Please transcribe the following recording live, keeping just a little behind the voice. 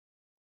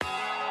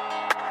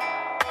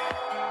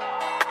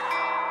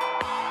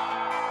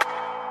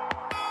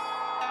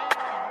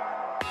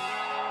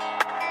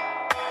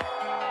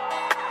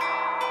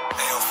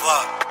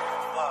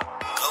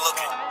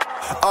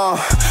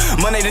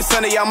Monday to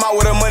Sunday, I'm out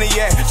where the money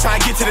at,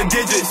 trying to get to the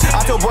digits.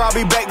 I told bro I'll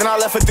be back, then I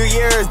left for 3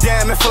 years.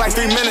 Damn, it feel like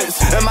 3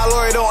 minutes. And my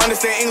lawyer don't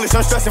understand English,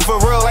 I'm stressing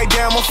for real, like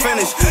damn, I'm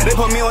finished. They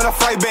put me on a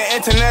flight back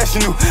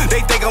international,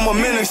 they think I'm a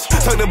menace.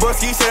 Took the bus,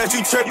 he said that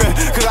you tripping,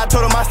 cause I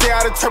told him I stay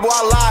out of trouble,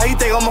 I lie. He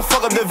think I'ma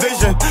fuck up the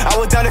vision. I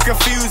was down and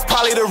confused,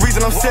 probably the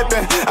reason I'm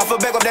sipping. I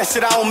feel back up that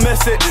shit, I don't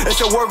miss it.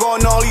 It's a war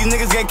going on, these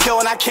niggas getting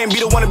killed, and I can't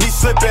be the one to be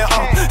slipping.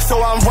 So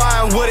I'm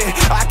riding with it,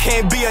 I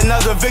can't be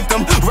another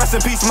victim. Rest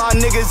in peace, my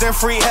niggas in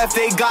free heft,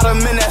 they got them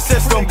in that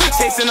system.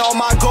 Chasing all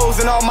my goals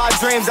and all my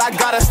dreams, I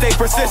gotta stay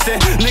persistent.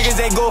 Niggas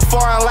ain't go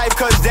far in life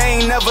cause they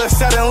ain't never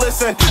said and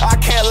listen. I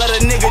can't let a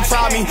nigga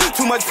try me,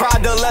 too much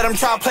pride to let him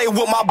try play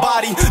with my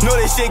body. Know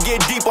this shit get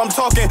deep, I'm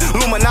talking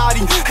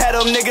Illuminati. Had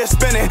them niggas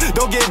spinning,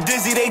 don't get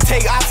dizzy, they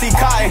take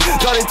Oxycontin.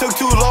 Thought it took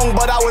too long,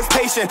 but I was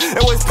patient,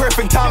 it was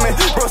perfect timing.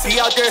 Broski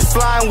out there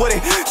slime with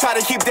it, try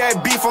to keep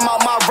that beef from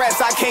out my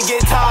raps, I can't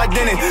get tired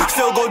in it.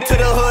 Still go to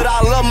the hood, I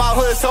love my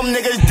hood, some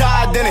niggas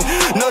died in it.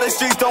 Know the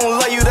streets don't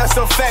love you, that's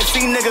a fact,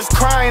 see niggas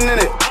crying in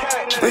it.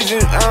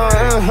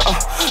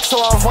 So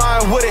I'm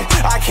riding with it,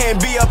 I can't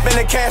be up in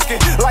the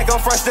casket like I'm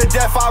fresh to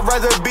death, I'd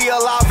rather be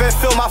alive and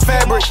feel my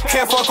fabric.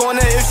 Can't fuck on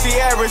her if she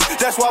average,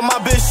 that's why my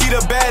bitch, she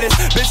the baddest.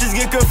 Bitches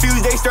get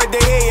confused, they start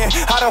their hating,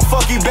 how the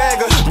fuck he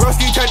bag her?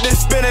 Broski turned this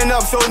spinning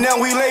up, so now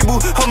we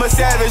label I'm a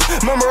savage.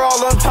 Remember all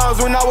them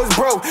times when I was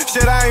broke,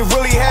 shit I ain't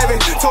really have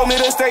it. Told me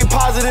to stay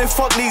positive,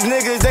 fuck these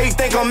niggas, they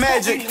think I'm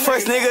magic.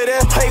 First nigga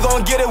that play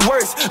gon' get it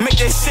worse, make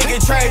this shit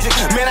get tragic.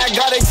 Man, I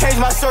gotta change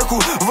my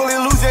circle, really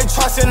losing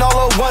trust in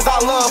all the ones I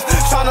love.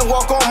 Tryna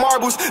walk on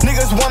marbles,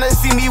 niggas wanna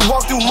see me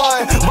walk through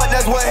mud, but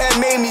that's what had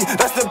made me,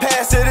 that's the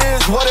past, it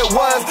is what it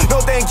was.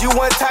 Don't think you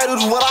entitled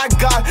to what I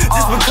got,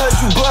 just because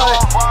you blood.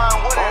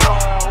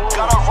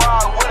 Gotta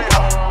ride with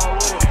it,